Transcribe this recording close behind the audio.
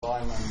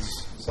time, and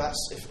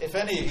that's if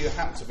any of you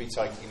happen to be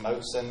taking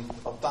notes, then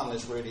I've done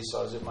this really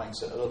so as it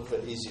makes it a little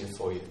bit easier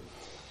for you.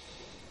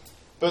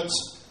 But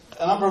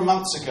a number of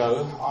months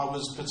ago, I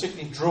was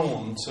particularly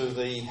drawn to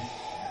the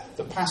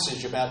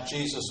passage about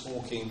Jesus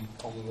walking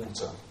on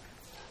water.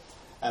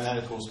 And then,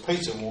 of course,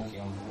 Peter walking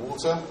on the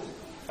water.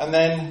 And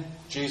then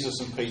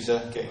Jesus and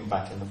Peter getting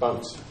back in the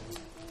boat.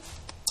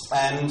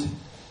 And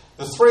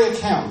the three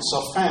accounts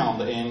are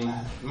found in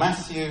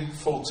Matthew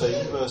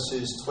 14,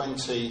 verses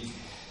 22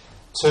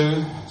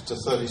 to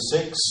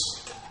 36.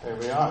 There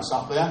we are, it's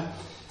up there.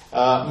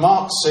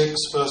 Mark 6,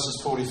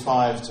 verses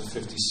 45 to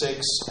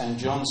 56. And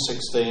John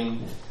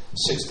 16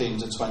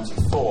 to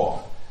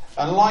 24.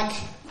 And like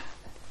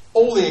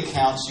all the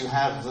accounts you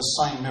have of the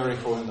same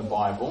miracle in the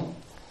Bible,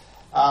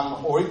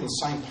 or even the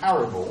same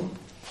parable,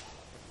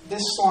 they're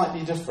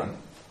slightly different.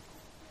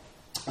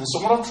 And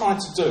so what I've tried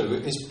to do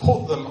is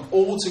put them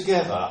all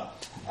together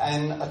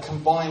in a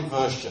combined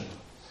version.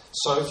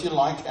 So if you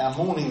like, our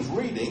morning's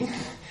reading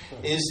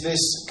is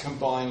this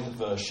combined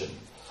version.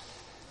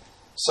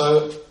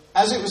 So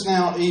as it was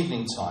now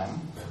evening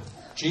time,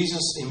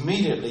 Jesus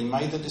immediately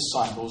made the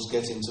disciples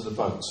get into the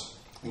boat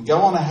and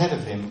go on ahead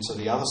of him to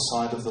the other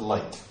side of the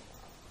lake,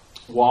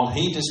 while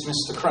he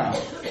dismissed the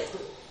crowd.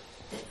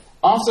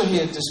 After he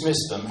had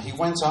dismissed them, he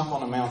went up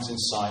on a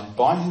mountainside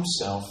by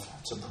himself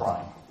to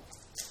pray.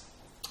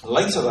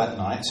 Later that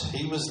night,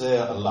 he was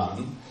there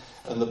alone,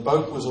 and the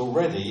boat was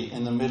already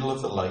in the middle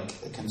of the lake,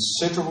 a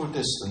considerable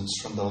distance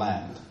from the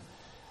land,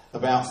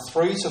 about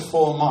 3 to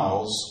 4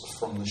 miles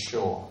from the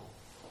shore.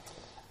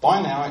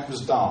 By now it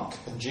was dark,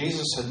 and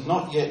Jesus had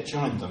not yet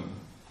joined them,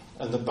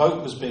 and the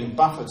boat was being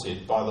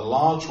buffeted by the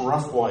large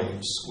rough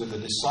waves, with the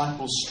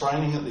disciples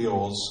straining at the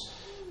oars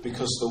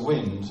because the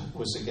wind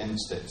was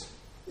against it.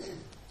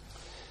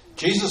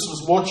 Jesus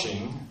was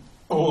watching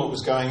all that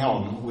was going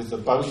on with the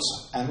boat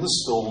and the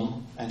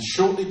storm, and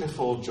shortly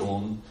before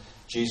dawn,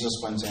 Jesus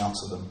went out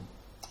to them,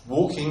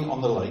 walking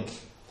on the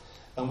lake,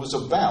 and was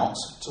about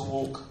to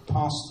walk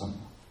past them.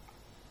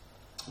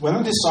 When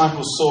the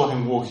disciples saw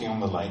him walking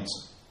on the lake,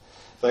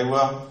 they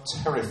were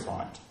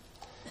terrified.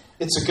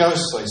 "It's a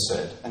ghost," they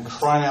said, and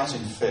cried out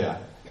in fear.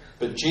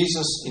 But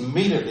Jesus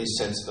immediately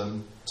said to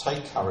them,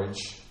 "Take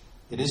courage,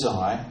 it is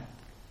I,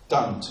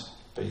 don't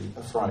be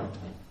afraid."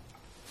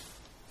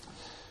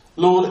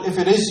 "Lord, if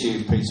it is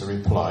you," Peter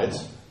replied,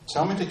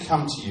 "tell me to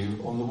come to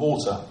you on the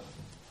water."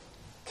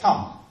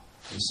 "Come,"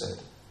 he said.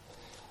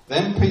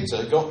 Then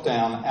Peter got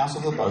down out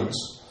of the boat,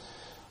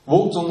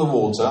 walked on the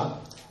water,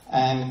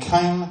 and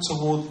came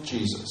toward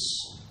Jesus.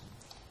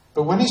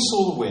 But when he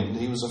saw the wind,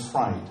 he was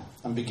afraid,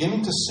 and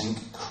beginning to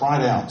sink,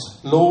 cried out,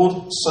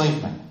 "Lord,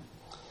 save me."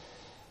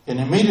 And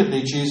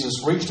immediately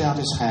Jesus reached out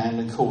his hand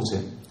and caught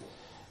him.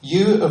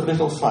 "You of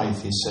little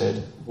faith," he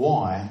said,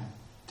 "why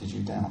did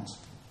you doubt?"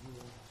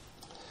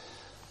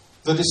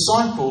 The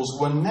disciples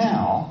were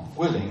now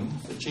willing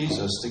for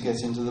Jesus to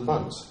get into the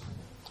boat.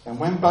 And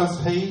when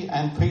both he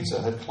and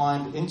Peter had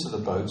climbed into the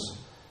boat,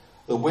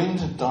 the wind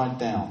had died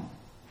down.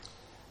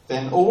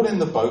 Then all in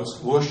the boat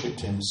worshipped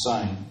him,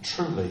 saying,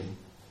 "Truly,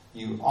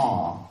 you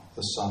are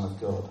the Son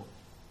of God."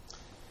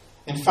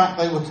 In fact,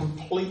 they were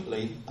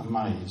completely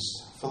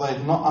amazed, for they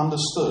had not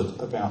understood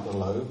about the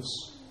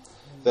loaves.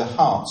 Their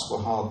hearts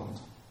were hardened.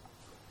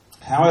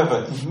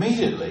 However,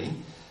 immediately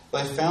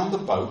they found the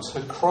boat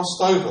had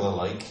crossed over the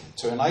lake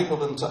to enable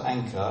them to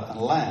anchor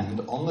and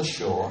land on the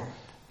shore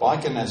by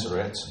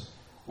Gennesaret,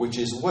 which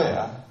is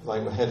where they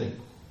were heading.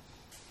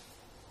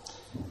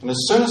 And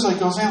as soon as they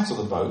got out of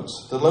the boat,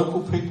 the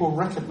local people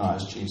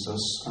recognized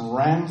Jesus and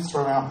ran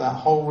throughout that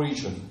whole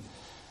region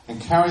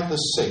and carried the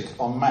sick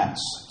on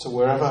mats to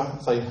wherever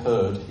they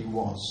heard he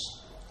was.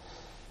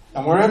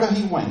 And wherever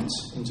he went,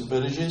 into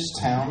villages,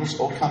 towns,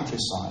 or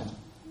countryside,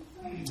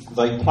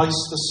 they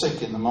placed the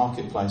sick in the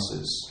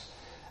marketplaces,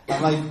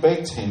 and they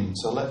begged him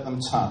to let them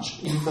touch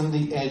even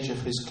the edge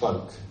of his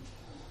cloak.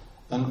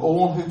 And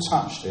all who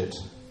touched it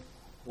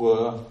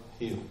were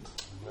healed.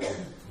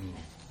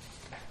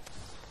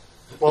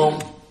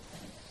 Well,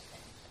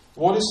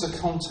 what is the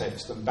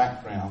context and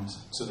background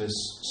to this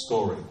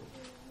story?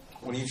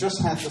 Well, you've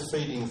just had the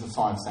feeding of the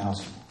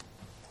 5,000.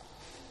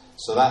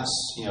 So that's,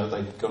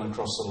 they've gone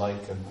across the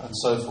lake and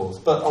so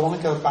forth. But I want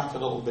to go back a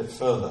little bit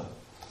further.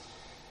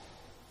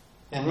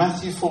 In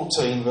Matthew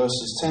 14,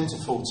 verses 10 to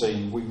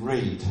 14, we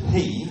read,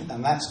 "He,"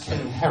 and that's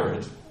King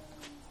Herod,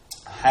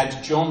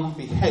 "had John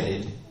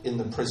beheaded in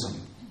the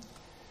prison.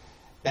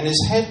 And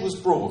his head was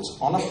brought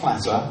on a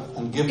platter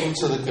and given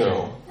to the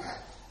girl,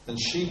 and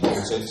she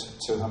brought it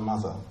to her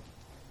mother.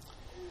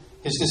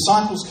 His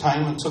disciples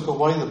came and took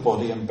away the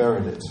body and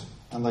buried it,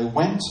 and they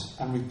went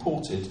and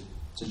reported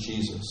to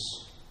Jesus.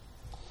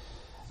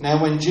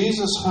 Now when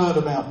Jesus heard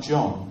about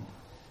John,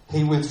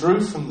 he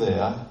withdrew from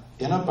there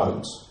in a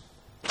boat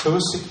to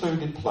a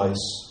secluded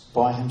place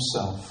by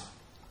himself.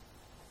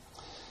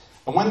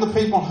 And when the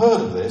people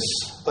heard of this,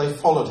 they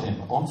followed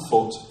him on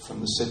foot from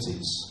the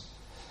cities.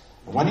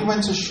 And when he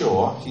went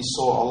ashore, he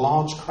saw a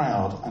large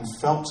crowd and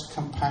felt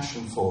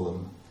compassion for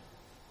them,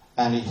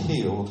 and he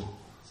healed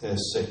their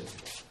sick."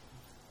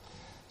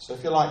 So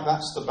if you like,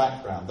 that's the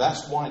background.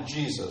 That's why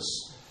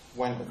Jesus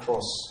went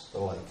across the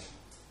lake.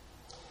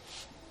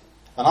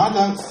 And I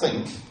don't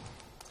think,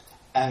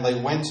 and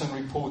they went and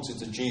reported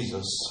to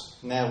Jesus,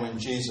 now when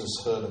Jesus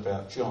heard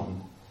about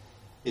John,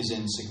 is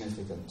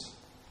insignificant.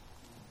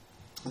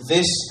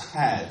 This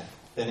had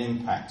an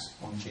impact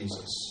on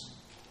Jesus.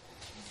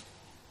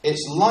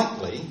 It's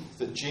likely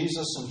that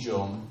Jesus and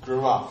John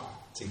grew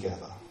up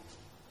together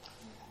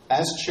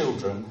as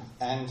children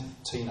and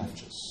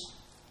teenagers.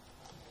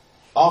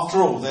 After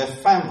all, their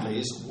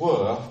families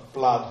were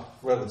blood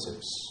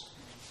relatives.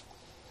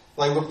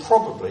 They were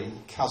probably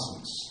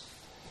cousins.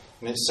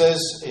 And it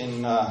says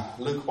in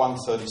Luke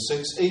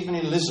 1:36, even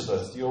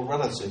Elizabeth, your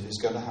relative, is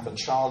going to have a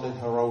child in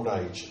her old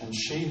age, and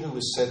she who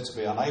was said to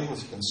be unable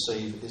to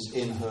conceive is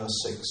in her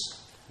 6th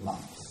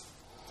month.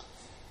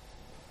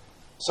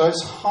 So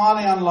it's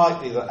highly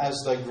unlikely that as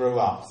they grew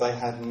up, they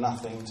had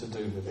nothing to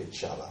do with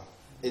each other.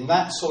 In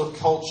that sort of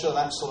culture,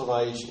 that sort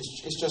of age,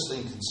 it's just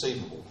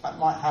inconceivable. That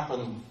might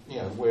happen,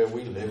 where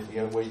we live,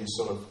 where you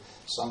sort of,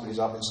 somebody's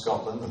up in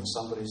Scotland and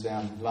somebody's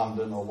down in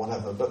London or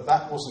whatever. But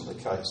that wasn't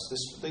the case.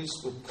 These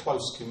were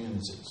close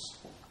communities.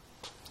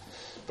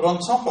 But on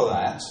top of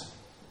that,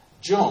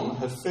 John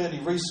had fairly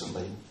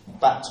recently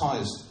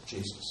baptised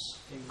Jesus.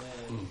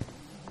 Amen.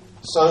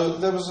 So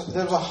there was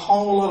a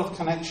whole lot of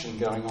connection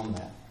going on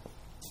there.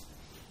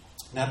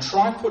 Now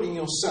try putting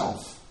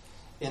yourself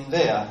in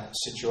their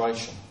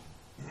situation.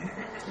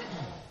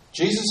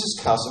 Jesus'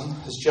 cousin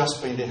has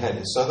just been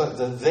beheaded. So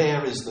that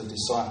there is the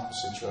disciple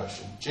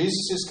situation.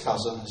 Jesus'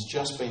 cousin has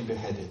just been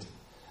beheaded.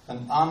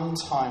 An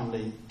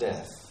untimely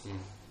death.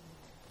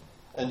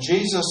 And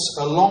Jesus,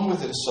 along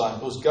with the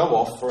disciples, go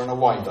off for an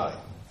away day.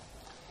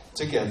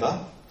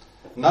 Together,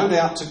 no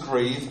doubt to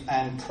grieve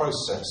and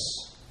process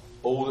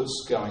all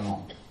that's going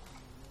on.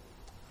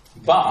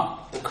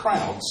 But the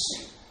crowds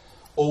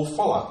all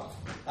follow.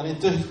 And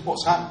indeed,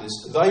 what's happened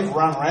is they've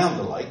run around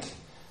the lake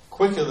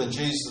quicker than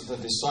Jesus and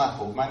the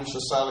disciple managed to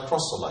sail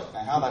across the lake.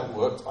 Now, how that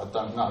worked, I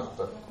don't know,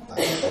 but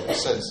that's what it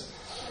says.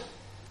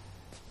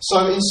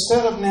 So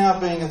instead of now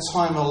being a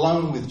time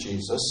alone with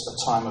Jesus,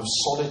 a time of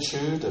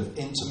solitude, of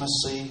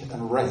intimacy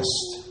and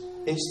rest,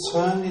 it's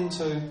turned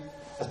into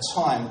a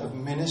time of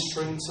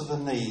ministering to the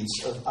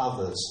needs of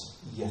others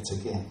yet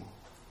again.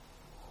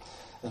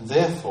 And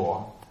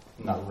therefore,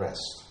 no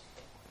rest.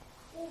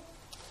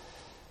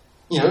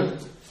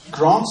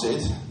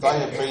 Granted, they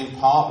have been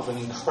part of an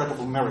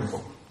incredible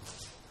miracle,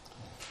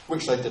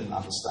 which they didn't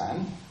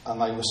understand, and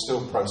they were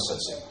still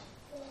processing.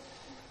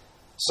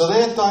 So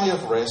their day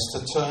of rest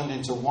had turned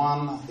into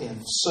one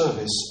of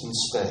service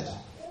instead.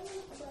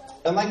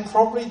 And they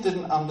probably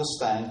didn't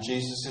understand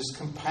Jesus'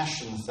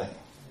 compassion thing.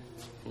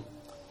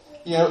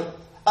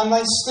 And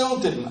they still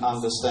didn't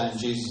understand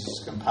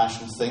Jesus'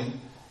 compassion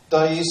thing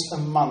days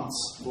and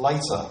months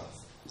later.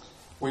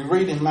 We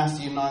read in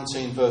Matthew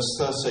 19 verse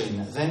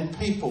 13, then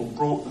people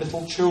brought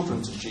little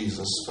children to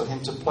Jesus for him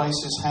to place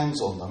his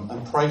hands on them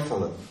and pray for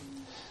them.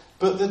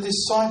 But the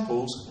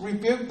disciples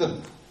rebuked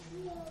them.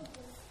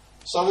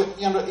 So,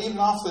 even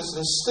after this,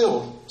 they're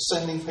still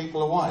sending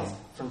people away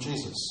from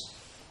Jesus.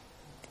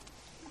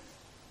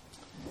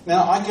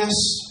 Now, I guess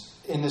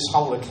in this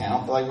whole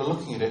account, they were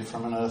looking at it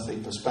from an earthly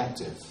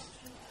perspective.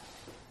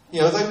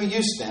 They were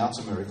used now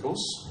to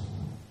miracles.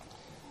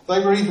 They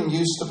were even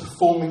used to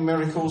performing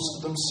miracles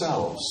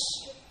themselves.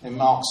 In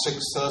Mark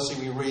 6:30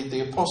 we read,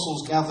 the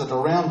apostles gathered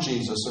around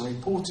Jesus and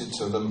reported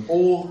to them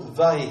all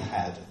they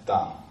had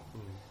done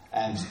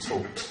and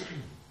taught.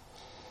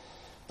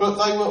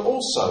 But they were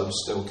also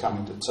still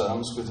coming to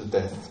terms with the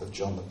death of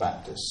John the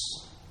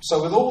Baptist.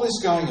 So with all this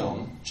going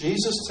on,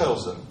 Jesus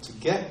tells them to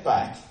get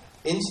back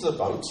into the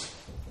boat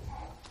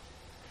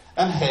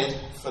and head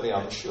for the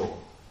other shore.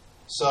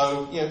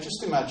 So,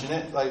 just imagine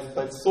it.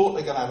 They've thought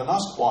they're going to have a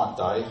nice quiet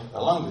day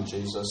alone with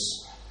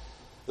Jesus.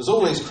 There's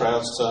all these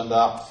crowds turned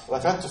up. They've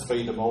had to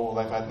feed them all.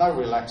 They've had no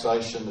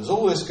relaxation. There's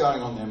all this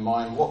going on in their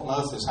mind. What on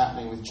earth is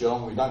happening with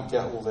John? We don't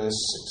get all this,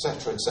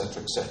 etc.,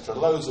 etc., etc.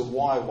 Loads of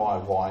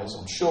whys,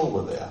 I'm sure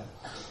were there.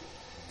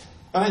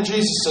 And then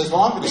Jesus says,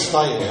 well, I'm going to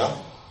stay here.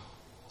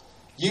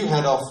 You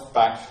head off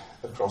back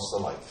across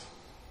the lake.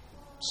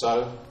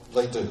 So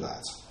they do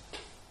that.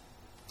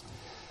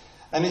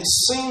 And it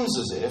seems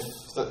as if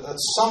that at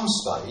some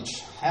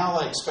stage, how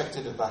they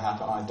expected it to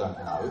happen, I don't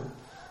know,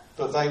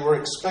 but they were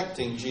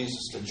expecting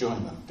Jesus to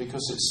join them,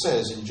 because it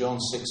says in John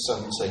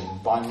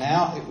 6:17, by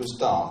now it was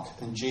dark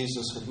and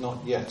Jesus had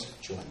not yet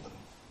joined them.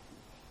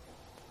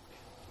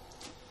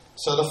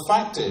 So the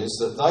fact is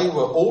that they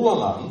were all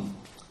alone,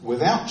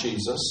 without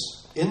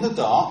Jesus, in the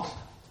dark,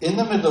 in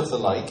the middle of the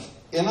lake,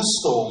 in a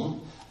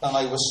storm, and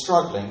they were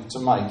struggling to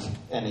make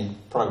any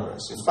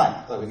progress. In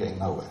fact, they were getting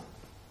nowhere.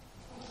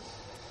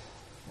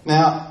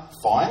 Now,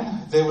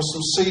 fine, there were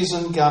some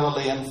seasoned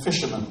Galilean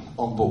fishermen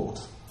on board.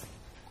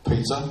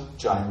 Peter,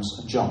 James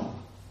and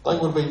John. They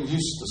would have been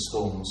used to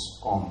storms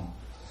on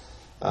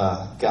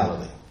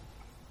Galilee.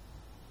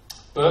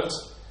 But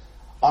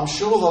I'm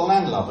sure the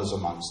landlubbers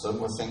amongst them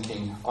were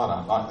thinking, I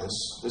don't like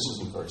this. This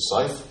isn't very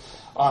safe.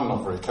 I'm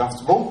not very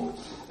comfortable.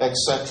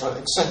 etc.,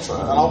 etc.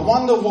 And I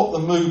wonder what the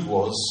mood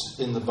was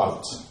in the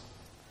boat.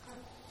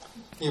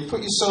 You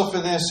put yourself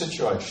in their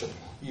situation.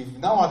 You've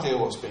no idea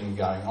what's been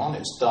going on.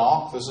 It's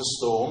dark, there's a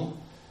storm.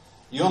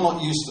 You're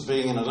not used to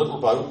being in a little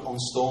boat on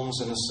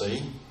storms in the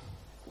sea.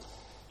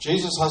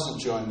 Jesus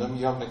hasn't joined them.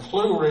 You haven't a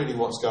clue really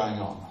what's going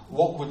on.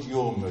 What would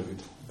your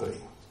mood be?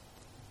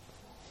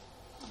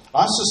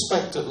 I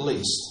suspect at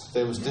least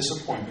there was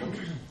disappointment.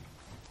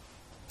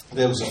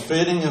 There was a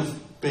feeling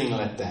of being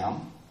let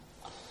down.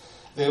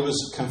 There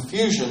was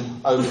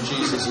confusion over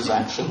Jesus'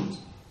 action.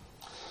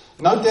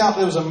 No doubt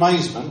there was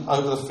amazement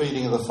over the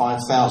feeding of the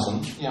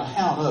 5,000.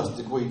 How on earth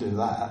did we do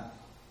that?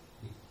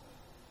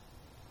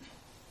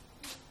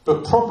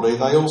 But probably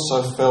they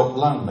also felt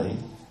lonely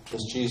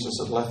as Jesus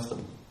had left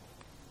them.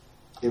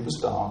 It was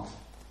dark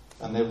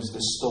and there was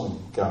this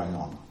storm going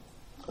on.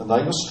 And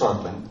they were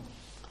struggling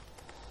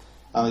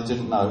and they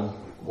didn't know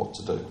what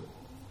to do.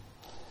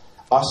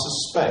 I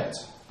suspect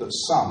that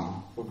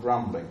some were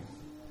grumbling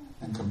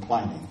and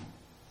complaining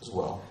as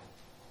well.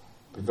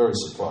 I'd be very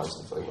surprised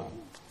if they weren't.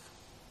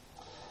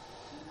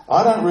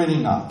 I don't really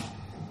know.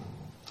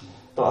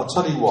 But I'll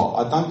tell you what,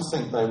 I don't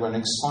think they were an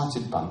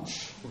excited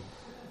bunch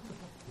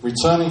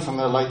returning from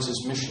their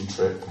latest mission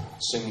trip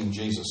singing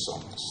Jesus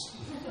songs.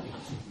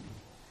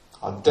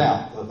 I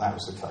doubt that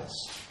was the case.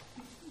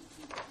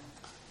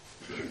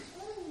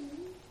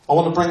 I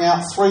want to bring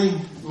out 3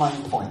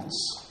 main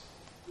points.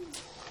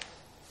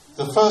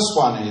 The first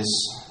one is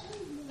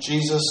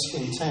Jesus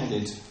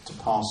intended to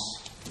pass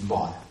them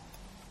by.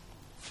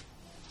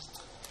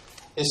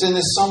 It's in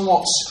this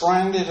somewhat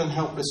stranded and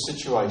helpless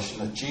situation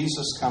that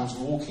Jesus comes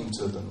walking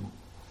to them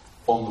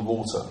on the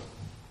water.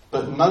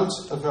 But note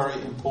a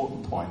very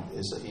important point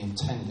is that he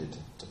intended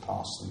to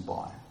pass them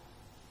by.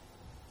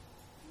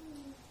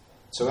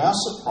 To our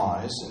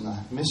surprise, in the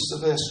midst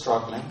of their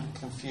struggling,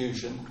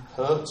 confusion,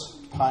 hurt,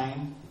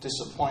 pain,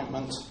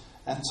 disappointment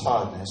and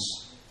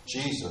tiredness,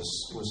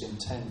 Jesus was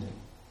intending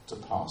to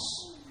pass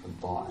them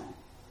by.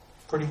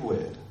 Pretty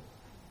weird.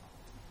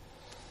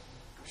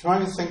 You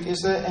might think,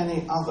 is there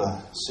any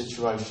other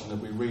situation that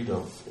we read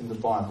of in the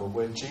Bible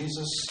where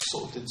Jesus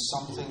sort of did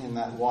something in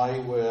that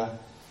way where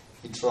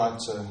he tried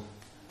to,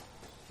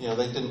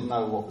 they didn't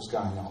know what was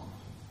going on?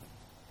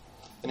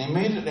 And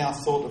immediately I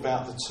thought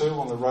about the 2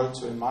 on the road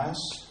to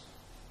Emmaus,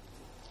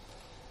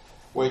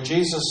 where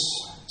Jesus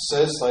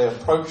says they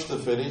approached the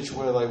village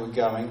where they were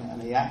going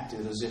and he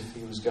acted as if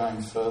he was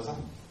going further.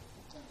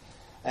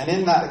 And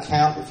in that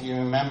account, if you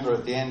remember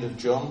at the end of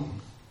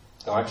John,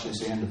 actually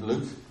it's the end of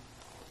Luke,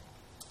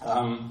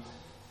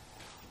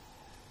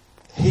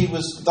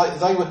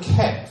 they were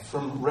kept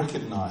from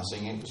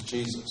recognising it was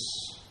Jesus.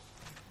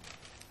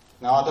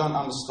 Now, I don't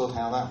understand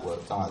how that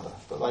worked either,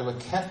 but they were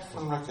kept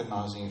from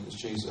recognising it was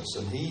Jesus,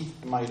 and he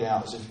made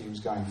out as if he was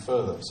going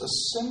further. It's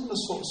a similar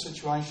sort of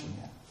situation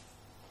here.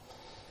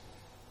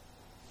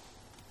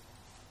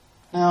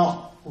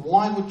 Now,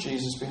 why would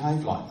Jesus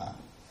behave like that?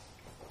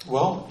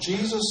 Well,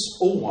 Jesus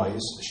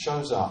always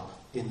shows up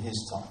in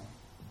his time,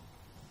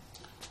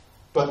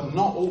 but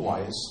not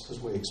always as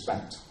we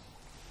expect.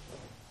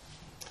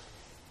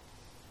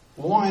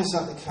 Why is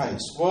that the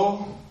case?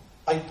 Well,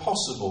 a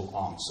possible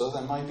answer,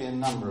 there may be a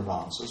number of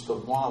answers,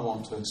 but one I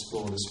want to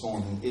explore this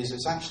morning is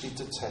it's actually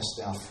to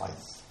test our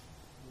faith,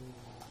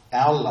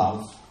 our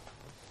love,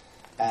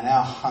 and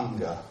our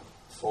hunger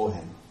for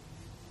him.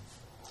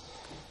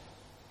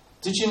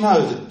 Did you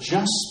know that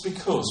just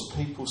because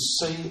people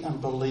see and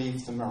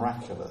believe the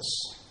miraculous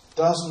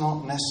does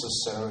not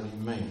necessarily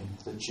mean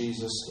that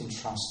Jesus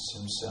entrusts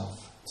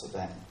himself to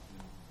them?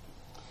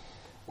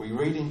 We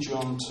read in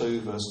John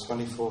 2, verse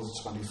 24 to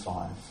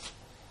 25.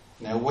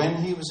 Now, when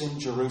he was in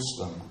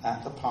Jerusalem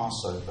at the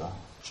Passover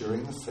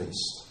during the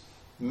feast,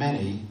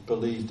 many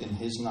believed in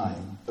his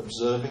name,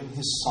 observing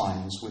his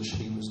signs which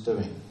he was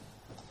doing.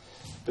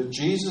 But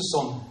Jesus,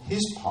 on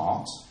his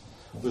part,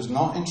 was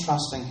not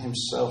entrusting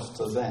himself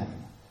to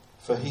them,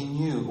 for he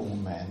knew all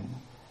men,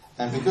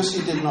 and because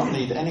he did not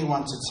need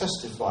anyone to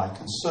testify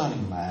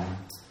concerning man,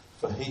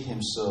 for he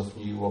himself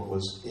knew what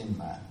was in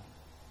man.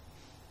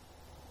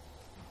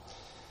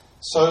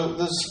 So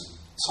there's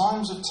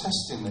times of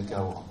testing that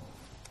go on.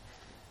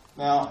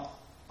 Now,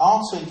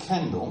 R.T.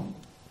 Kendall,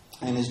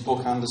 in his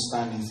book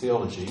Understanding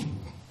Theology,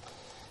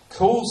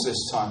 calls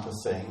this type of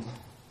thing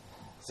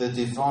the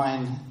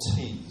divine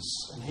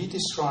tease. And he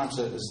describes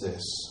it as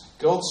this: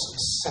 God's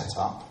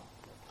setup,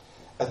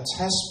 a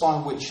test by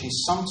which he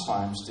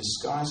sometimes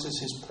disguises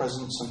his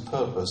presence and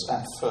purpose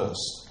at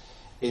first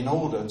in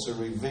order to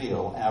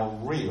reveal our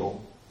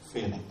real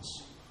feelings.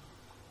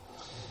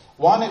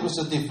 One, it was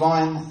a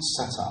divine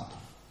setup.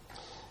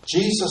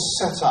 Jesus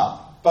set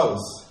up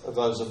both of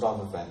those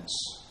above events,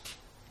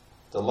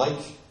 the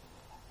lake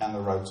and the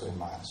road to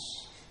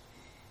Emmaus.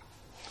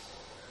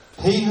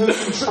 He who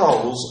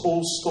controls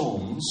all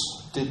storms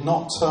did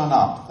not turn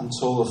up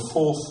until the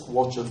 4th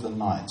watch of the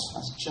night.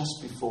 That's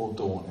just before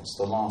dawn. It's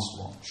the last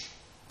watch.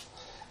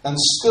 And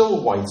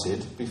still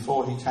waited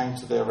before he came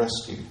to their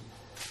rescue.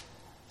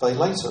 They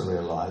later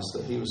realised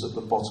that he was at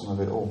the bottom of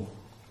it all.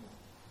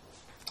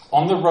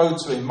 On the road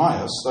to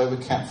Emmaus, they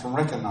were kept from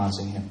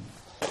recognizing him.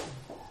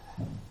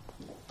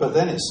 But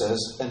then it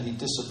says, and he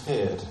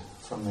disappeared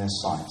from their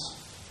sight.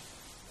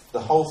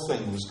 The whole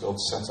thing was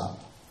God's setup.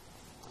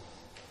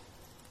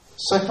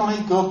 Secondly,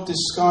 God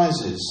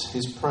disguises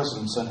his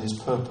presence and his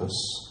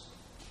purpose.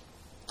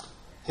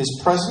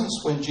 His presence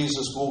when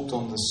Jesus walked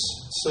on the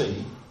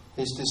sea,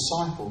 his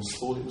disciples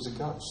thought it was a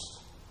ghost.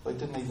 They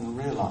didn't even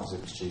realise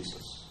it was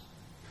Jesus.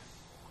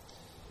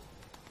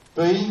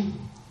 B,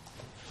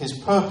 his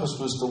purpose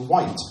was to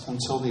wait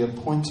until the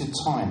appointed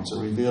time to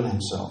reveal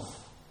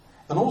himself,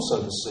 and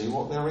also to see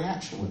what their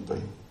reaction would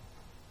be.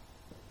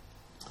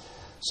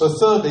 So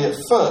thirdly, at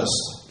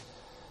first,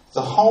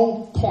 the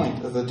whole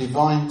point of the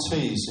divine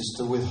tease is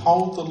to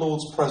withhold the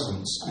Lord's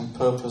presence and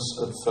purpose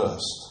at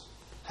first.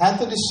 Had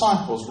the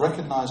disciples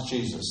recognised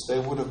Jesus,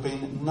 there would have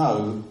been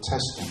no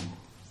testing.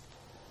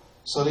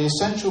 So the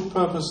essential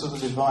purpose of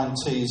the divine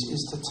tease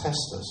is to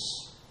test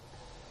us.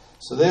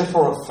 So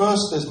therefore, at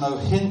first, there's no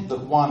hint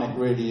that one, it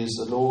really is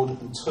the Lord,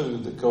 and two,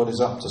 that God is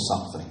up to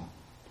something.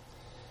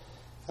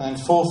 And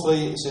then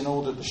fourthly, it's in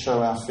order to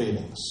show our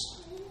feelings.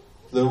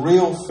 The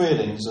real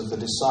feelings of the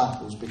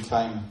disciples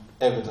became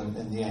evident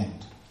in the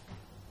end.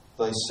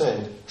 They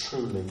said,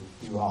 truly,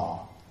 you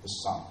are the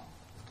Son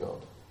of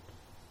God.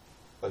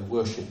 They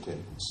worshipped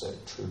him and said,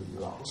 truly,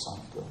 you are the Son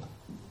of God.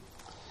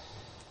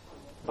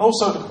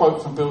 Also, the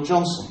quote from Bill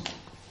Johnson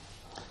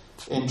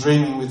in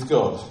Dreaming with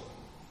God,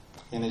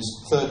 in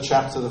his 3rd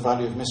chapter, The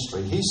Value of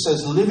Mystery. He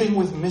says, living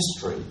with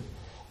mystery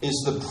is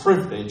the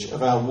privilege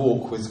of our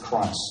walk with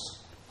Christ.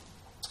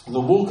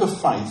 The walk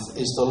of faith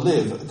is to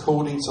live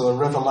according to the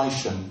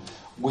revelation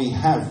we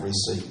have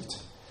received,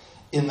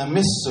 in the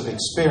midst of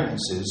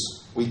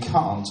experiences we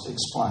can't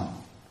explain.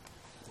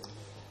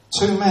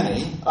 Too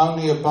many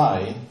only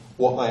obey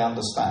what they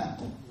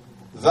understand,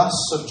 thus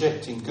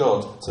subjecting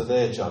God to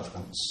their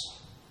judgments.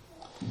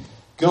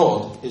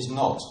 God is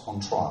not on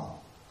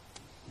trial.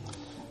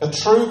 A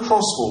true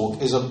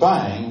crosswalk is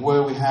obeying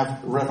where we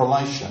have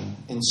revelation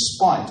in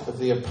spite of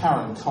the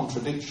apparent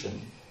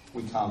contradiction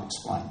we can't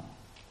explain.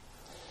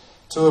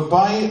 To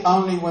obey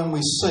only when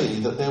we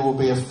see that there will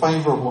be a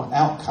favourable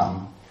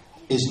outcome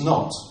is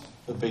not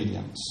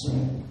obedience.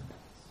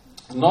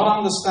 Not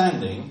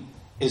understanding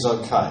is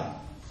okay.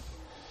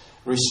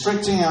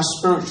 Restricting our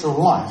spiritual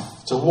life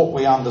to what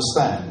we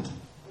understand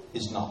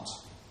is not.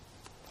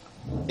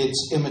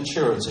 It's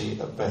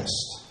immaturity at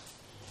best.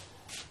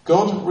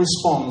 God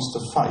responds to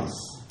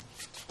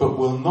faith, but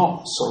will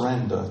not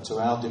surrender to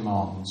our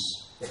demands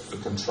for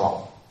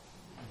control.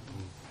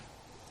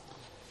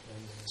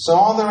 So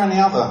are there any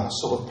other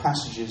sort of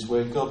passages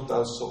where God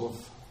does sort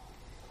of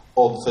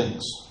odd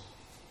things?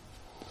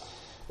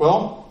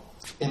 Well,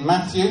 in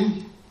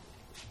Matthew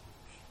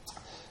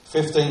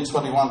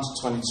 15:21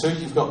 to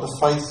 22, you've got the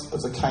faith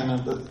of the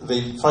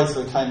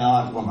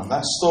Canaanite woman.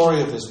 That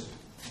story of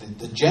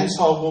the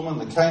Gentile woman,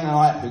 the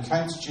Canaanite, who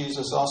came to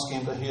Jesus asking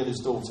him to heal his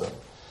daughter.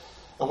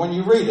 And when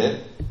you read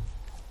it,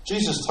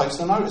 Jesus takes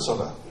no notice of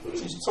her.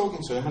 She's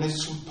talking to him and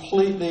he's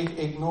completely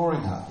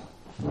ignoring her.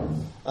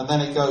 And then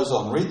it goes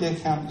on. Read the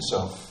account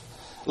yourself.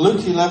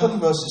 Luke 11,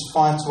 verses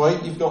 5 to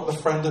 8, you've got the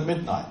friend at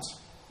midnight.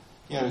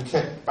 You know, who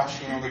kept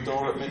bashing on the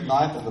door at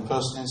midnight and the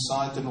person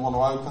inside didn't want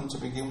to open to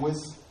begin with.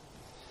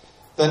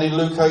 Then in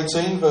Luke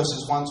 18,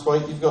 verses 1 to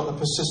 8, you've got the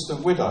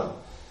persistent widow.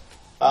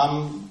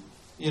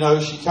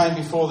 She came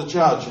before the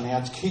judge and he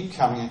had to keep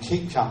coming.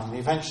 And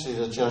eventually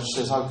the judge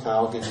says, okay,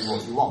 I'll give you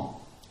what you want.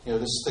 You know,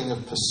 this thing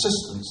of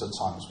persistence at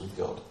times with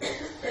God.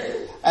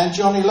 And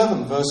John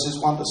 11, verses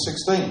 1 to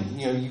 16,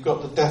 you've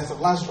got the death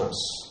of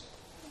Lazarus.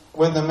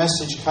 When the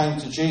message came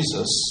to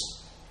Jesus,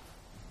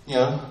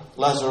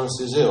 Lazarus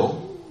is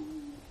ill,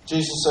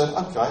 Jesus said,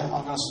 okay,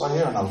 I'm going to stay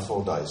here another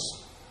 4 days.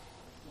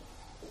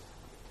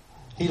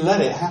 He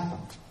let it happen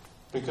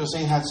because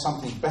he had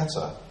something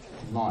better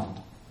in mind.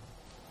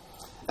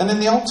 And in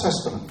the Old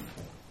Testament,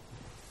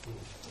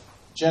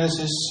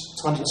 Genesis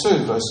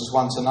 22, verses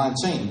 1 to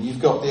 19, you've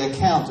got the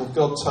account of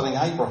God telling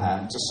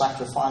Abraham to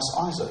sacrifice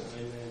Isaac.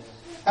 Amen.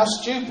 How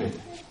stupid.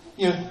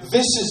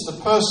 This is the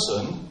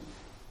person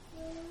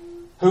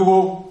who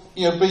will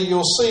be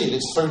your seed.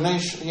 It's through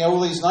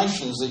all these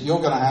nations that you're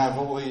going to have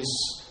all these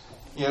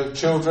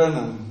children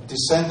and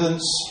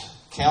descendants.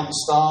 Count the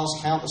stars,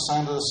 count the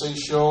sand of the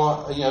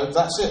seashore.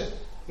 That's it.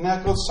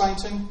 Now God's saying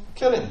to him,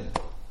 kill him.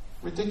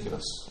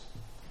 Ridiculous.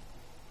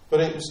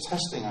 But it was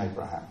testing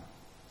Abraham.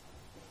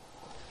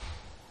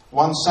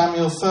 1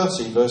 Samuel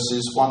 30,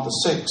 verses 1 to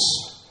 6.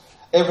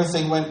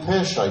 Everything went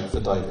pear-shaped for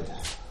David.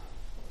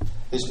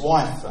 His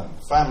wife and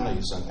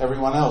families and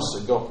everyone else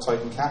had got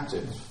taken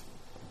captive.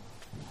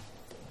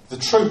 The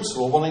troops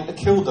were wanting to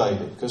kill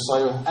David because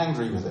they were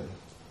angry with him.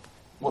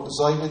 What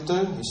does David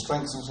do? He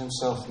strengthens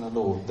himself in the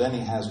Lord. Then he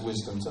has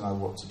wisdom to know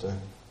what to do.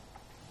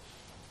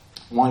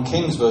 1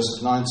 Kings,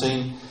 verses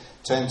 19,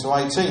 10 to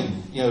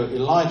 18.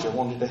 Elijah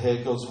wanted to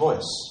hear God's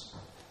voice.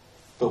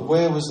 But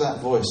where was that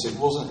voice? It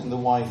wasn't in the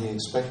way he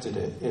expected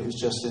it. It was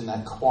just in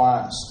that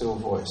quiet, still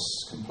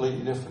voice.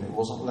 Completely different. It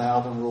wasn't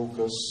loud and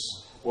raucous.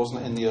 It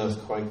wasn't in the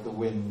earthquake, the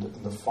wind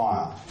and the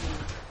fire.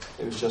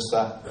 It was just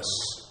that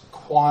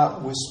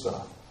quiet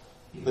whisper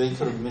that he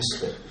could have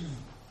missed it.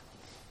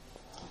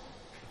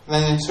 And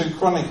then in 2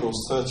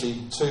 Chronicles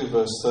 32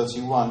 verse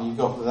 31, you've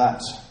got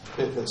that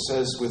bit that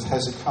says with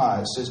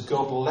Hezekiah, it says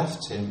God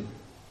left him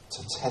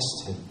to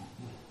test him,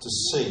 to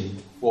see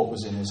what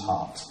was in his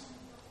heart.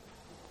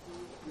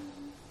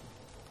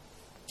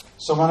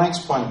 So my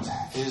next point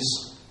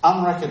is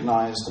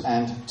unrecognised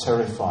and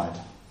terrified.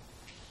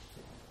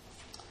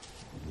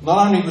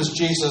 Not only was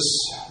Jesus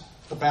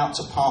about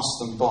to pass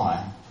them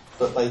by,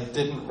 but they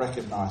didn't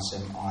recognise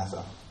him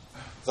either.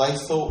 They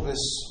thought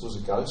this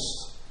was a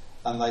ghost,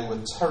 and they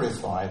were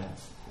terrified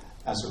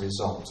as a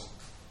result.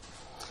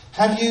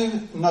 Have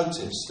you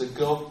noticed that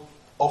God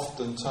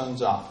often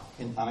turns up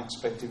in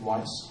unexpected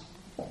ways,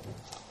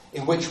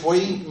 in which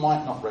we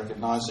might not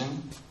recognise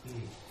him,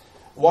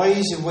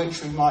 ways in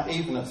which we might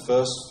even at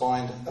first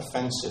find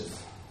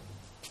offensive?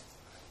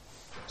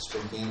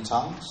 Speaking in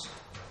tongues,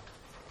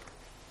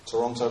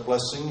 Toronto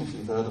blessing, if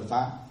you've heard of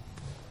that,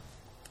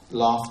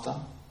 laughter,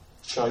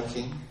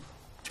 shaking,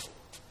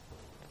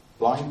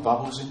 blowing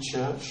bubbles in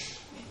church,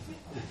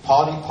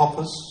 party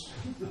poppers.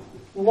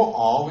 What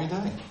are we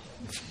doing?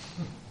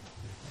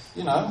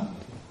 You know,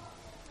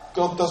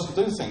 God doesn't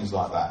do things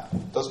like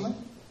that, doesn't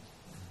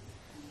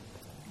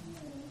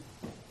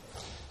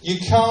he? You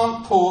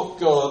can't put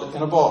God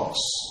in a box.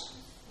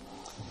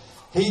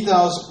 He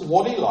does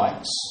what he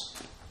likes,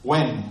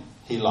 when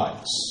he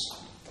likes,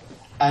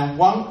 and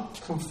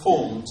won't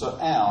conform to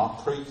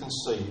our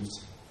preconceived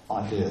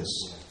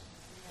ideas.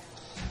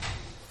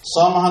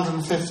 Psalm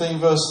 115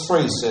 verse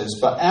 3 says,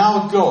 "But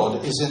our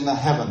God is in the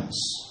heavens.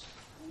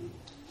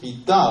 He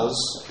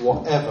does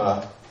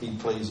whatever he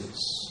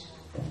pleases."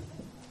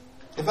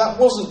 If that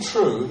wasn't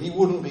true, he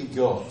wouldn't be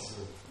God.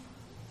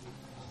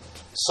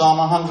 Psalm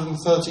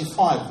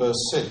 135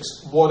 verse 6,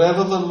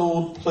 "Whatever the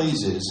Lord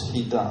pleases,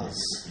 he does,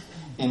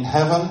 in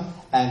heaven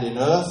and in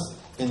earth,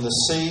 in the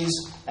seas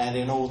and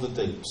in all the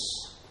deeps."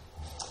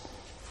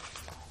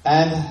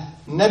 And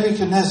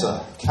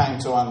Nebuchadnezzar came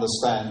to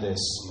understand this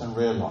and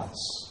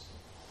realise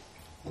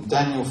in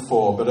Daniel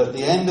 4, "But at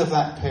the end of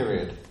that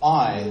period,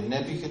 I,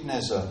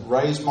 Nebuchadnezzar,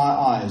 raised my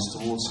eyes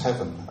towards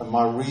heaven, and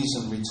my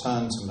reason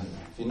returned to me."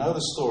 If you know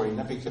the story,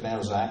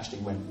 Nebuchadnezzar actually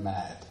went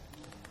mad,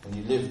 and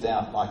he lived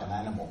out like an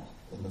animal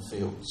in the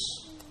fields.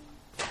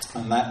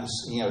 And that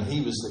was,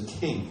 he was the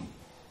king.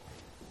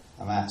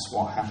 And that's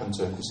what happened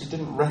to him, because he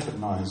didn't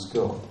recognise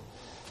God.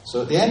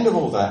 So at the end of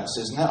all that, it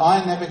says,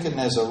 "I,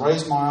 Nebuchadnezzar,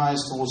 raised my eyes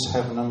towards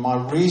heaven, and my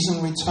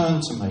reason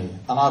returned to me.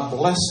 And I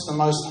blessed the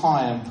Most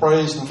High, and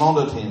praised and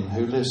honoured him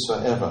who lives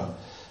forever.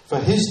 For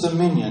his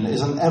dominion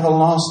is an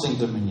everlasting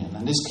dominion,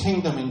 and his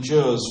kingdom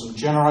endures from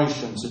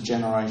generation to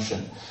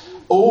generation.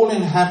 All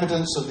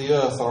inhabitants of the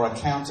earth are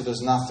accounted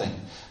as nothing.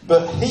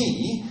 But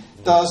he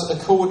does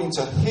according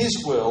to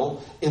his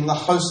will in the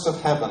host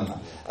of heaven,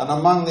 and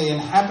among the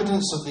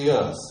inhabitants of the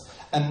earth.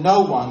 And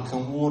no one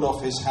can ward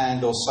off his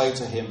hand or say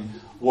to him,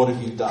 'What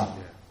have you done?'"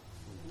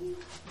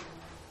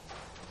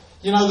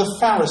 The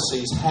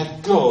Pharisees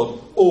had God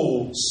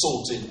all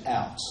sorted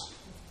out.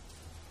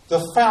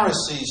 The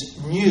Pharisees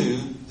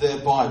knew their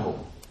Bible.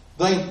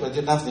 They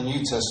didn't have the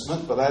New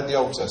Testament, but they had the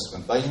Old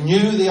Testament. They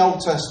knew the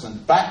Old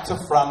Testament back to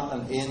front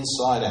and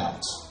inside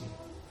out.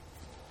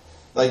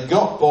 They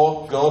got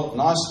God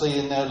nicely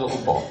in their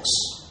little box.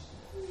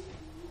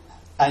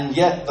 And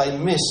yet they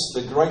missed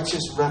the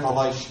greatest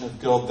revelation of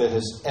God there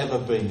has ever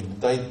been.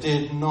 They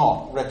did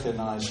not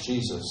recognise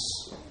Jesus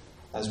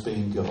as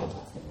being God.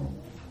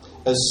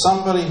 As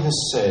somebody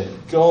has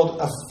said, God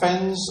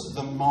offends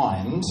the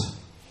mind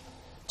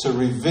to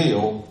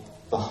reveal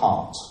the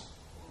heart.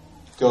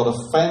 God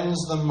offends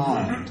the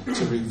mind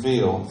to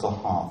reveal the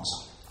heart.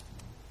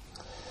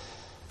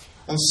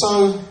 And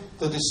so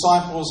the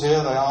disciples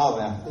here, they are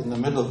there in the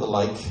middle of the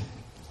lake.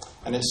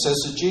 And it says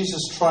that Jesus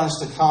tries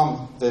to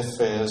calm their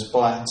fears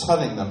by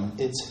telling them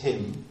it's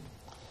him.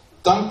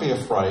 Don't be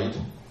afraid.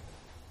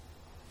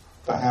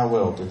 But how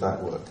well did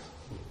that work?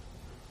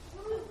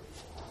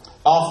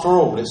 After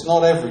all, it's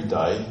not every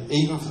day,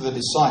 even for the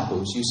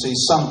disciples, you see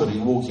somebody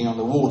walking on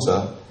the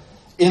water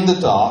in the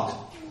dark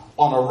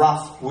on a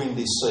rough,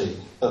 windy sea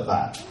at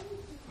that.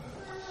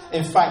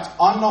 In fact,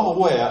 I'm not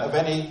aware of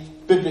any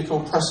biblical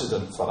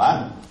precedent for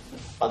that.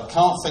 I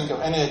can't think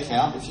of any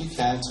account, if you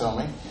can tell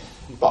me,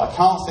 but I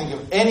can't think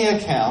of any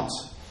account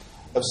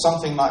of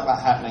something like that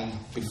happening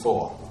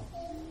before.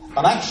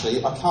 And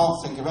actually, I can't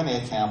think of any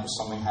account of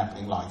something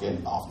happening like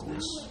it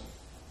afterwards.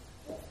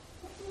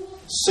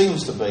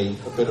 Seems to be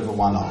a bit of a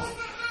one-off.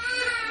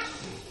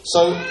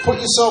 So put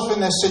yourself in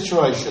their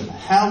situation.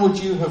 How would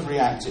you have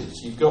reacted?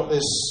 You've got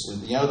this,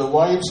 the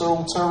waves are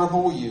all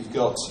terrible. You've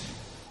got,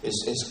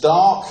 it's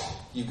dark.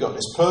 You've got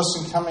this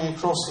person coming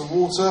across the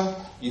water.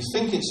 You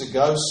think it's a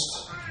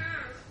ghost.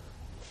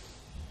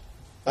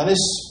 And this,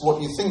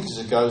 what you think is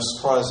a ghost,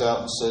 cries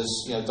out and says,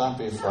 don't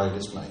be afraid,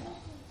 it's me.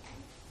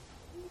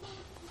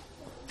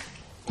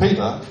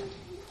 Peter,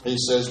 he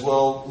says,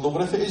 well,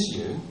 Lord, if it is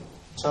you,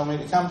 tell me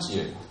to come to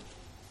you.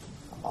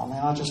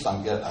 I just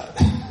don't get that.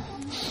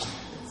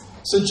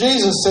 So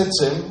Jesus said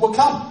to him, well,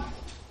 come.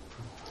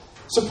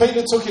 So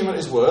Peter took him at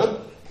his word,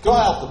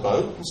 got out the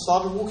boat and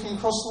started walking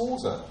across the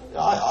water.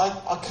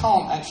 I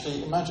can't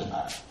actually imagine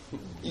that.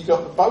 You've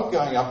got the boat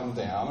going up and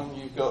down, and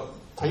you've got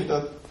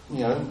Peter,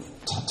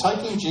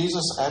 taking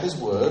Jesus at his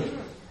word,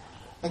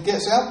 and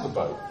gets out of the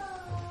boat.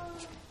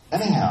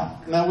 Anyhow,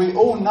 now we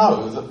all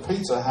know that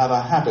Peter had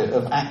a habit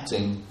of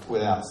acting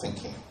without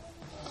thinking.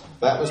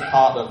 That was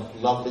part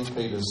of lovely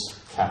Peter's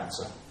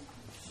character.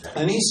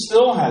 And he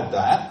still had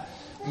that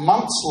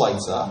months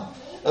later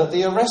at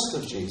the arrest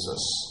of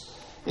Jesus.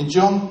 In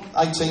John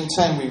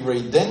 18:10 we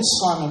read, "Then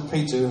Simon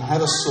Peter, who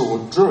had a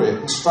sword, drew it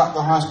and struck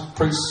the high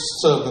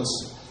priest's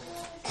servants,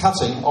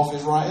 cutting off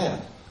his right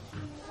ear."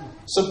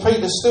 So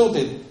Peter still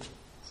did,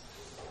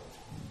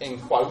 in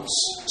quotes,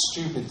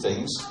 stupid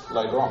things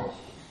later on.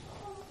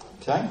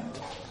 Okay?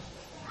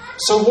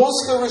 So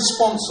was the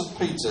response of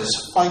Peter's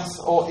faith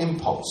or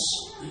impulse?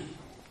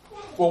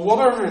 Well,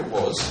 whatever it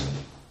was,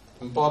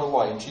 and by the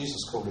way,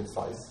 Jesus called it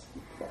faith,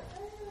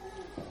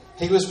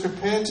 he was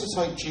prepared to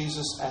take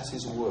Jesus at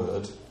his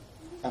word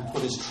and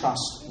put his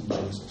trust in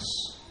Jesus.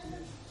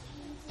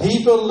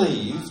 He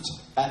believed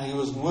and he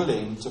was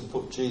willing to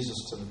put Jesus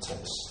to the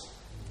test.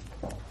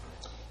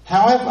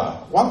 However,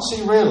 once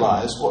he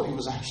realised what he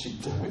was actually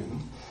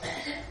doing,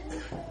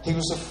 he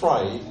was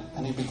afraid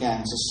and he began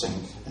to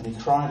sink, and he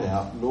cried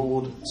out,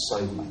 "Lord,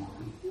 save me."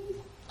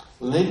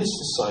 Needless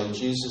to say,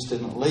 Jesus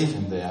didn't leave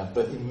him there,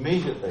 but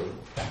immediately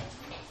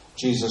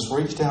Jesus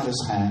reached out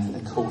his hand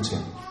and caught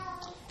him.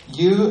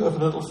 "You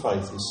of little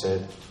faith," he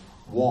said,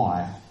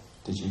 "why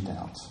did you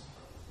doubt?"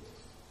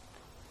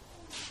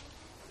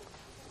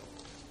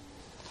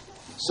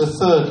 So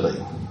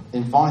thirdly,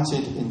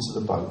 invited into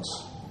the boat.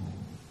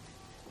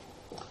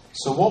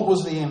 So what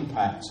was the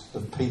impact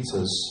of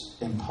Peter's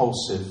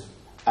impulsive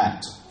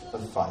act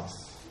of faith?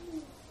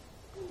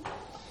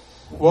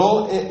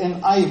 Well, it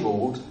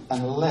enabled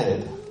and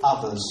led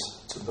others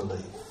to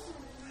believe.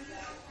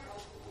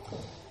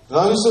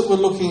 Those that were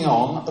looking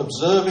on,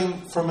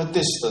 observing from a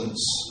distance,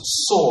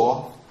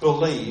 saw,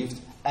 believed,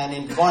 and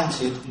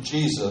invited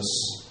Jesus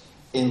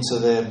into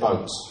their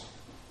boat.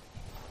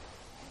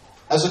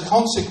 As a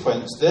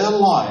consequence, their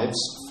lives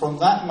from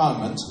that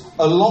moment,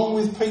 along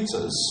with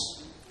Peter's,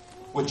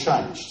 were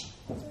changed.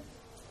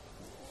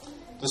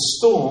 The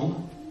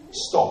storm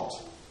stopped.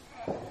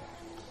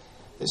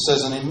 It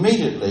says, and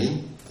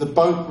immediately the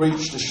boat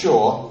reached the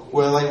shore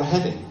where they were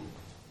heading.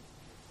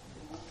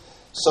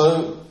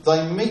 So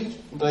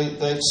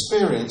they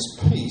experienced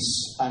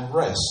peace and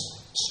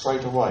rest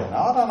straight away.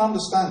 Now, I don't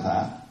understand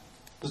that.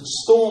 The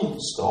storm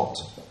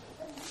stopped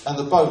and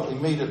the boat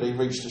immediately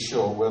reached the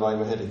shore where they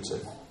were headed to.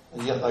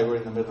 And yet they were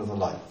in the middle of the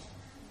lake.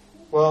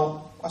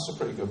 Well, that's a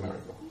pretty good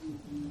miracle.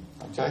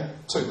 Okay?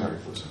 2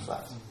 miracles, in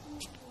fact.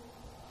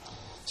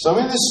 So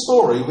in this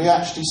story, we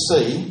actually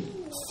see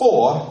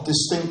 4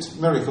 distinct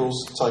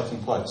miracles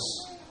taking place.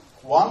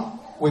 1,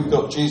 we've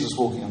got Jesus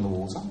walking on the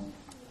water.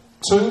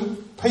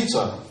 2,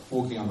 Peter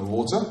walking on the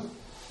water.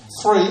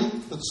 3,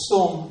 the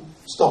storm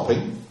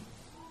stopping.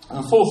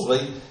 And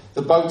 4thly,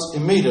 the boat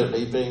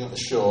immediately being at the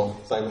shore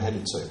they were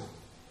headed to.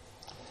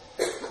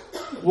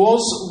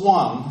 Was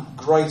one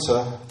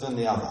greater than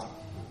the other?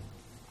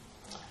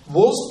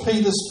 Was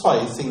Peter's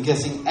faith in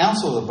getting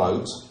out of the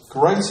boat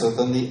greater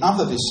than the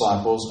other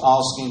disciples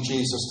asking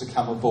Jesus to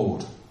come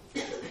aboard?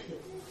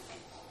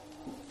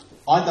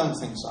 I don't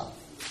think so.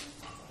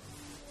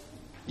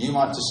 You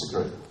might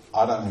disagree.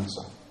 I don't think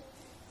so.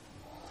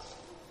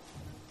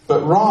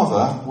 But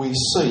rather, we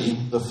see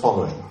the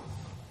following.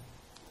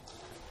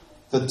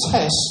 The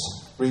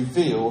test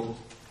revealed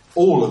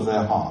all of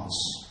their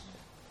hearts.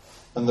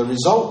 And the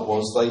result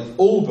was they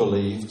all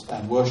believed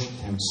and worshipped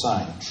him,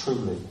 saying,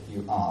 "Truly,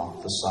 you are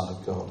the Son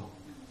of God."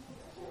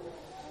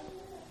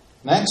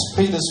 Next,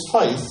 Peter's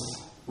faith,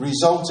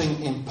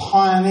 resulting in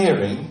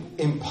pioneering,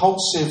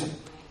 impulsive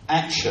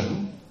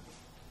action,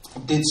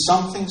 did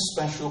something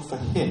special for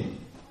him.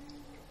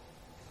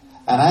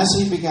 And as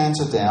he began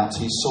to doubt,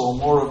 he saw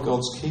more of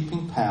God's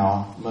keeping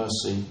power,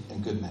 mercy,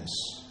 and goodness.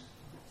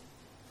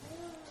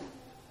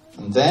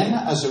 And then,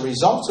 as a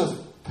result of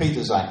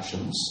Peter's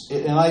actions,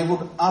 it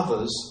enabled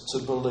others to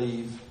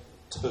believe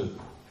too.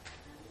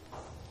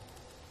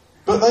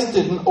 But they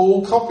didn't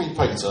all copy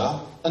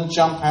Peter and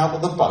jump out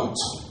of the boat,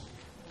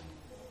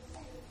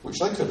 which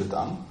they could have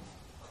done,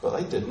 but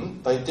they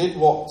didn't. They did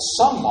what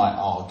some might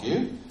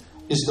argue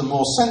is the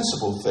more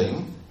sensible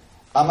thing,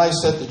 and they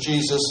said to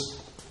Jesus,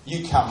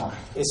 "You come on.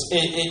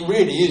 It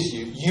really is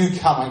you. You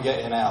come and get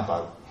in our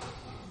boat."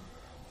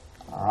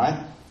 All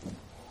right?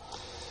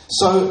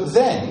 So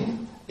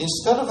then,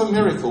 instead of a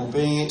miracle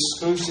being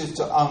exclusive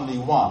to only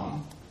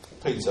one,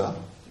 Peter,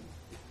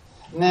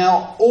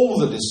 now all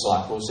the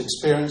disciples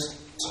experienced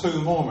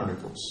 2 more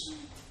miracles.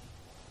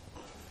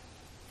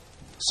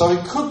 So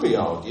it could be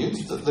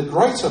argued that the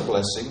greater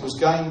blessing was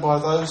gained by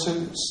those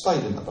who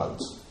stayed in the boat.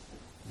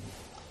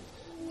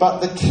 But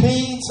the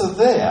key to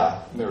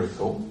their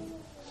miracle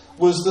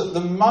was that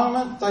the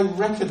moment they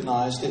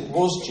recognised it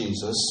was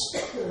Jesus,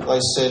 they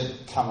said,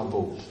 "Come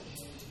aboard."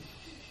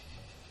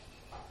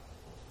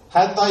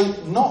 Had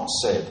they not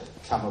said,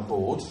 "Come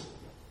aboard,"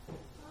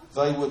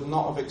 they would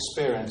not have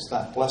experienced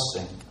that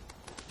blessing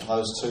and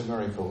those two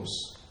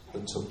miracles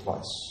that took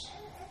place.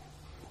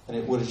 And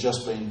it would have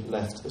just been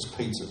left as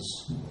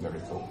Peter's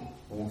miracle,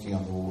 walking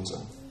on the water.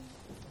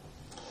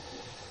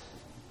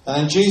 And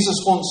then Jesus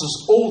wants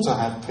us all to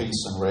have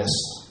peace and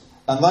rest,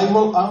 and they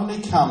will only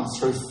come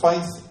through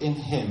faith in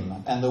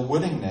him and the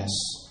willingness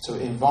to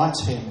invite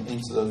him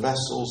into the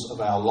vessels of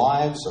our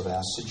lives, of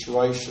our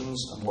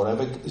situations, and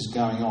whatever is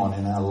going on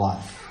in our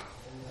life.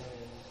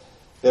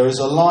 There is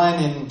a line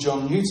in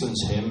John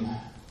Newton's hymn,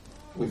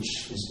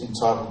 which is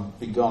entitled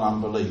Begone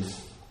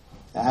Unbelief.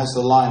 It has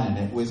the line in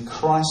it, with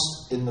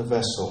Christ in the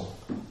vessel,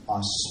 I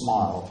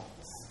smile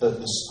at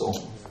the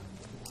storm.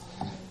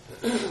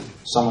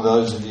 Some of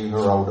those of you who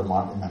are older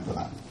might remember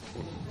that.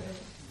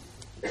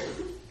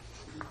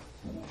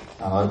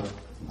 Hello,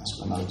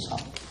 that's my notes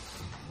up.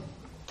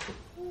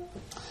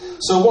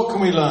 So what can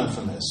we learn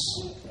from this?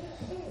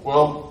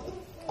 Well,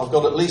 I've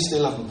got at least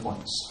 11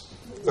 points.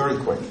 Very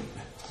quick.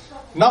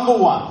 Number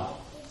 1,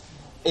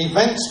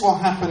 events will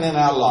happen in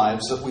our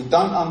lives that we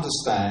don't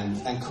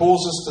understand and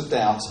cause us to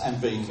doubt and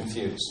be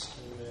confused.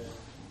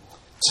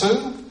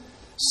 2,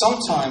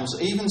 sometimes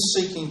even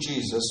seeking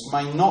Jesus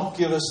may not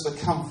give us the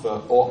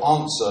comfort or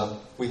answer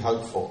we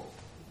hope for.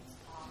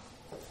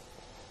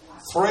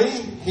 3,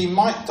 he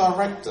might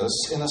direct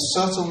us in a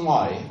certain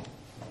way,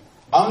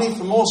 only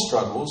for more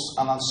struggles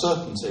and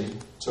uncertainty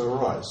to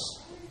arise.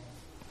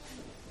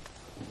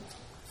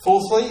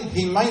 4,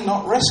 he may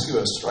not rescue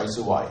us straight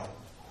away,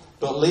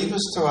 but leave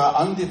us to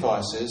our own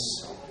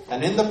devices,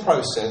 and in the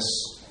process,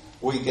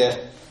 we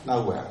get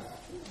nowhere.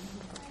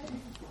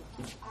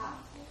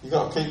 You've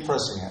got to keep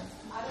pressing it.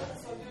 I don't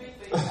disagree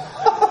with you.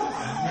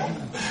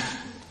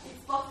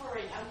 It's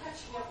buffering. I'm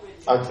catching up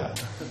with you. Okay.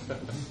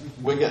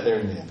 We'll get there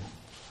in the end.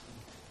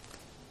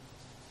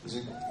 Is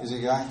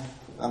it going?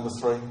 Number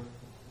 3? I'm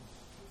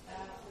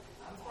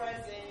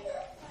pressing.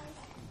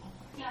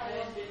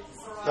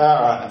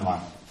 Alright, never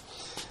mind.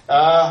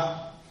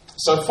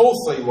 So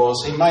 4th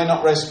was, he may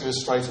not rescue us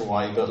straight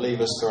away, but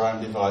leave us to our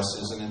own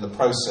devices, and in the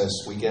process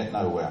we get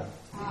nowhere.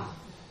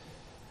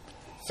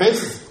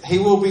 5th, he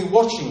will be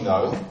watching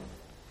though.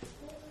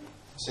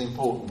 It's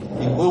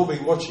important. He will be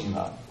watching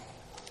though.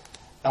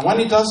 And when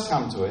he does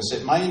come to us,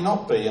 it may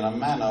not be in a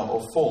manner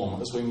or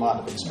form as we might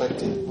have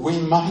expected. We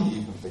may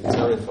even be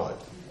terrified.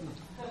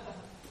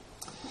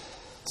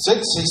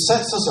 6, he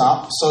sets us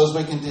up so as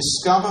we can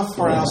discover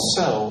for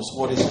ourselves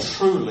what is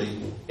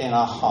truly in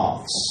our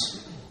hearts.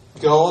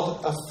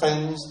 God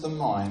offends the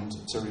mind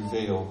to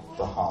reveal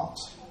the heart.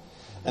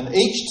 And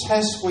each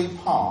test we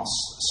pass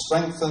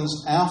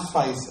strengthens our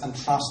faith and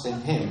trust in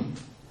him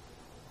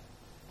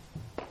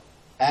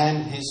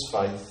and his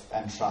faith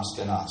and trust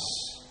in us.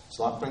 It's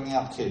like bringing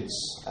up kids.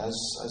 As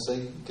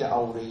they get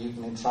older, you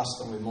can entrust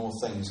them with more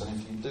things.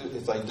 And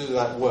if they do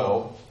that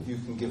well, you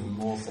can give them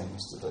more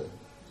things to do.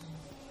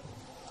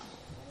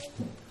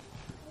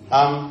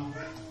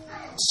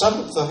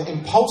 7th, the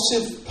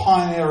impulsive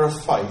pioneer of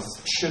faith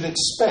should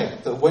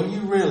expect that when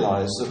you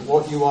realise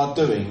what you are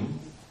doing,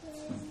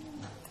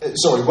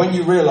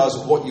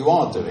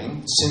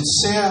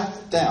 sincere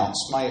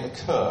doubts may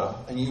occur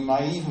and you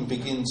may even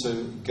begin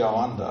to go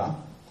under,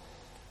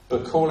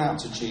 but call out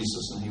to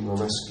Jesus and he will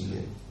rescue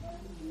you.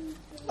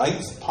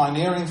 8th,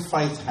 pioneering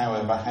faith,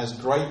 however, has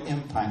great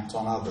impact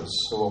on others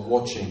who are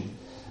watching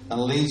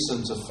and leads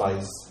them to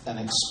faith and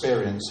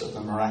experience of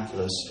the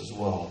miraculous as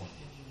well.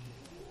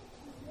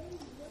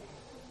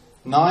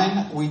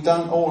 9, we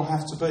don't all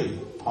have to be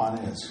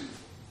pioneers,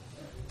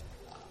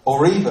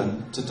 or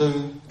even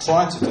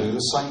try to do the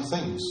same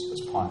things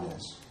as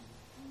pioneers.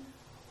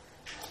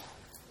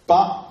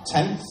 But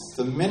 10th,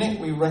 the minute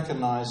we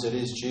recognise it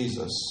is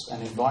Jesus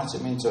and invite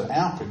him into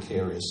our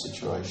precarious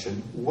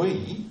situation,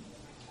 we,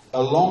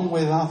 along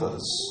with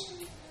others,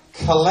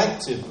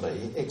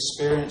 collectively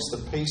experience the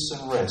peace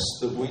and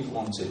rest that we've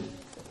wanted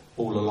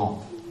all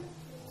along.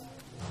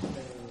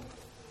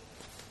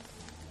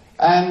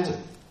 And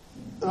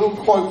a little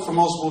quote from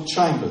Oswald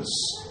Chambers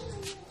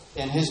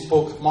in his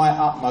book, My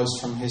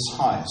Utmost from His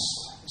Highest.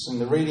 It's in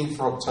the reading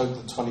for October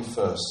the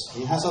 21st.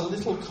 He has a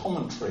little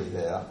commentary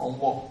there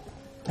on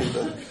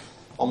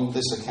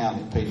this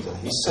account in Peter.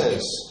 He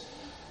says,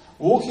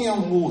 walking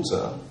on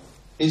water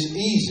is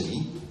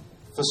easy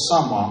for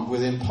someone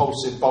with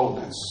impulsive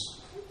boldness.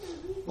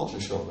 Not so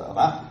sure about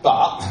that,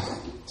 but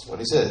that's what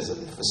he says.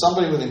 For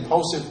somebody with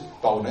impulsive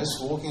boldness,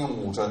 walking on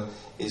water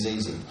is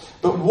easy.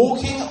 But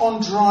walking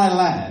on dry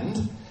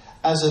land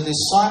as a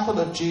disciple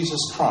of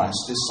Jesus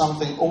Christ is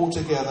something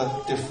altogether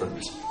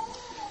different.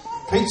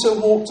 Peter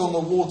walked on the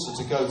water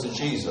to go to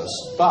Jesus,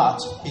 but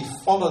he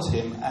followed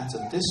him at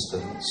a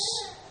distance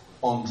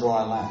on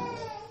dry land.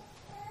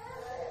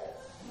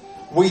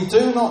 We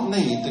do not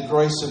need the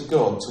grace of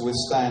God to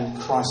withstand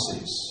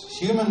crises.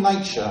 Human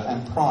nature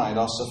and pride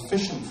are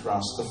sufficient for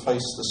us to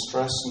face the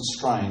stress and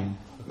strain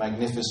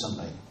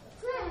magnificently.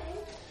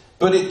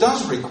 But it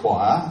does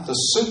require the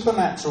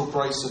supernatural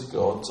grace of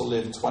God to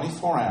live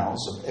 24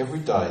 hours of every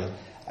day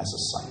as a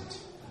saint.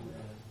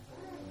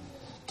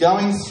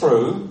 Going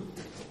through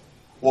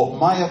what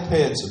may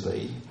appear to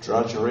be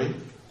drudgery,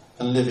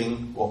 and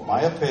living what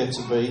may appear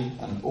to be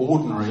an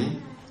ordinary,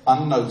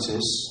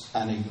 unnoticed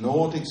and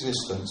ignored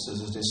existence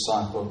as a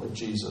disciple of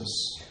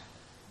Jesus.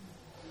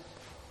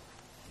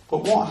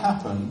 But what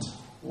happened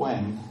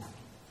when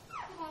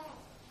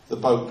the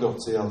boat got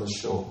to the other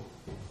shore?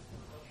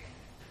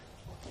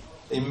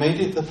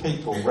 Immediately the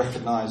people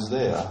recognised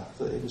there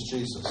that it was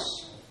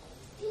Jesus.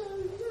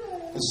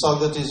 And so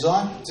the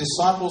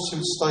disciples who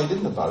stayed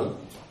in the boat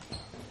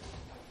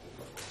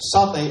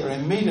suddenly are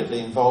immediately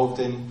involved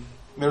in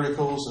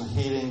miracles and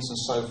healings and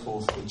so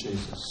forth with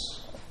Jesus.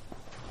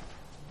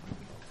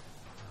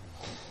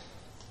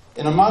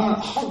 In a moment,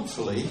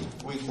 hopefully,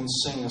 we can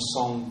sing a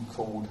song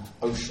called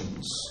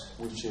Oceans,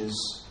 which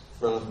is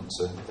relevant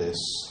to this.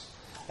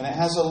 And it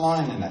has a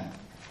line in it.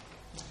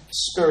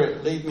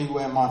 Spirit, lead me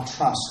where my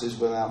trust is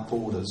without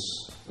borders.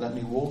 Let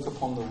me walk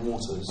upon the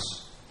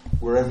waters,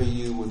 wherever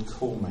you would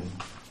call me.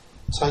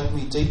 Take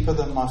me deeper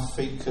than my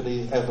feet could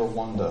ever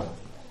wander.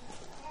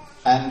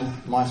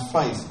 And my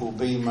faith will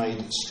be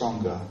made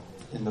stronger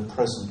in the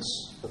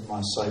presence of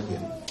my Saviour.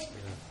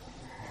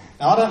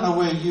 Now, I don't know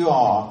where you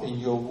are in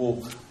your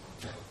walk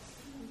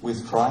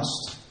with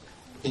Christ,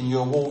 in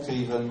your walk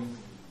even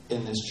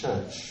in this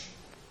church.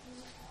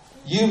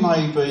 You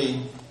may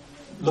be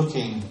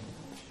looking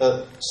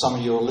at some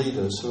of your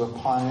leaders who are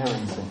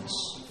pioneering things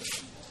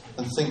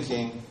and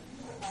thinking,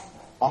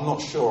 I'm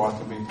not sure I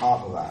can be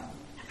part of that.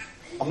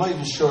 I'm not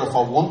even sure if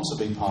I want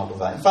to be part of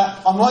that. In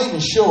fact, I'm not even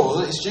sure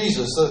that it's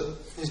Jesus that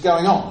is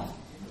going on.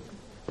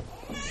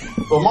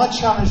 But my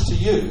challenge to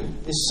you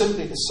is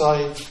simply to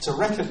say, to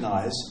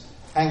recognise,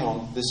 hang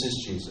on, this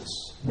is Jesus.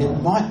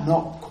 It might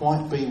not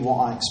quite be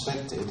what I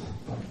expected,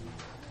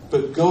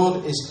 but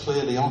God is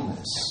clearly on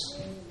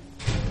this.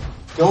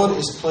 God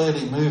is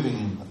clearly moving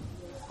in them.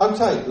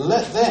 Okay,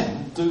 let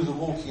them do the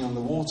walking on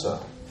the water,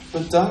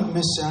 but don't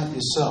miss out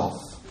yourself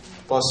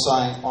by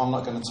saying, I'm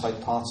not going to take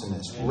part in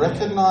this.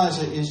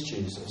 Recognise it is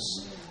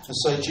Jesus and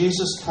say,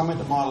 Jesus, come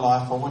into my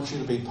life. I want you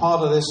to be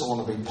part of this. I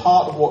want to be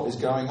part of what is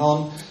going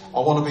on. I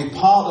want to be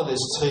part of this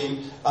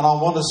team, and I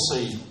want to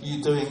see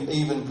you doing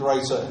even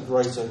greater and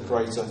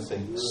greater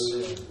things.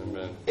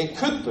 Amen. It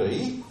could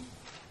be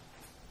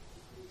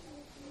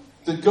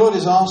that God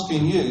is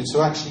asking you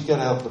to actually get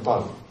out of the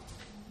boat,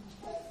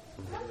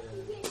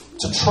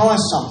 to try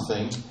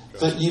something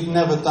that you've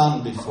never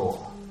done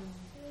before.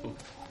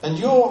 And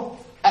you're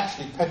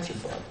actually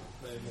petrified.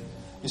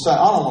 You say, I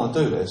don't want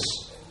to do this.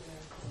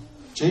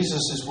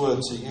 Jesus' word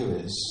to you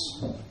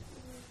is,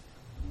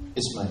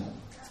 it's me.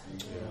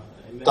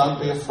 Amen. Don't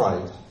be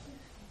afraid.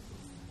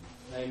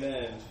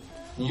 Amen.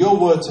 And your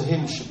word to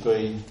him should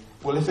be,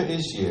 well, if it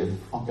is you,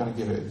 I'm going to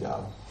give it a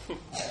go.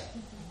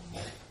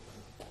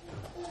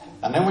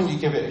 And then when you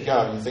give it a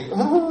go, you think,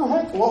 oh,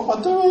 heck, what am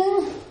I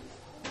doing?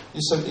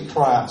 You simply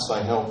cry out,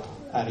 say help,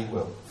 and he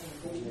will.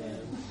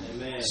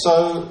 Amen.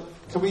 So,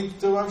 can we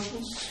do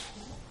Oceans?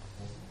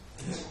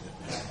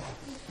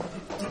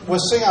 We'll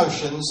sing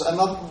Oceans, and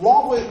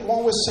while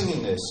we're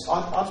singing this,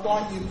 I'd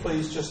like you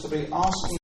please just to be asking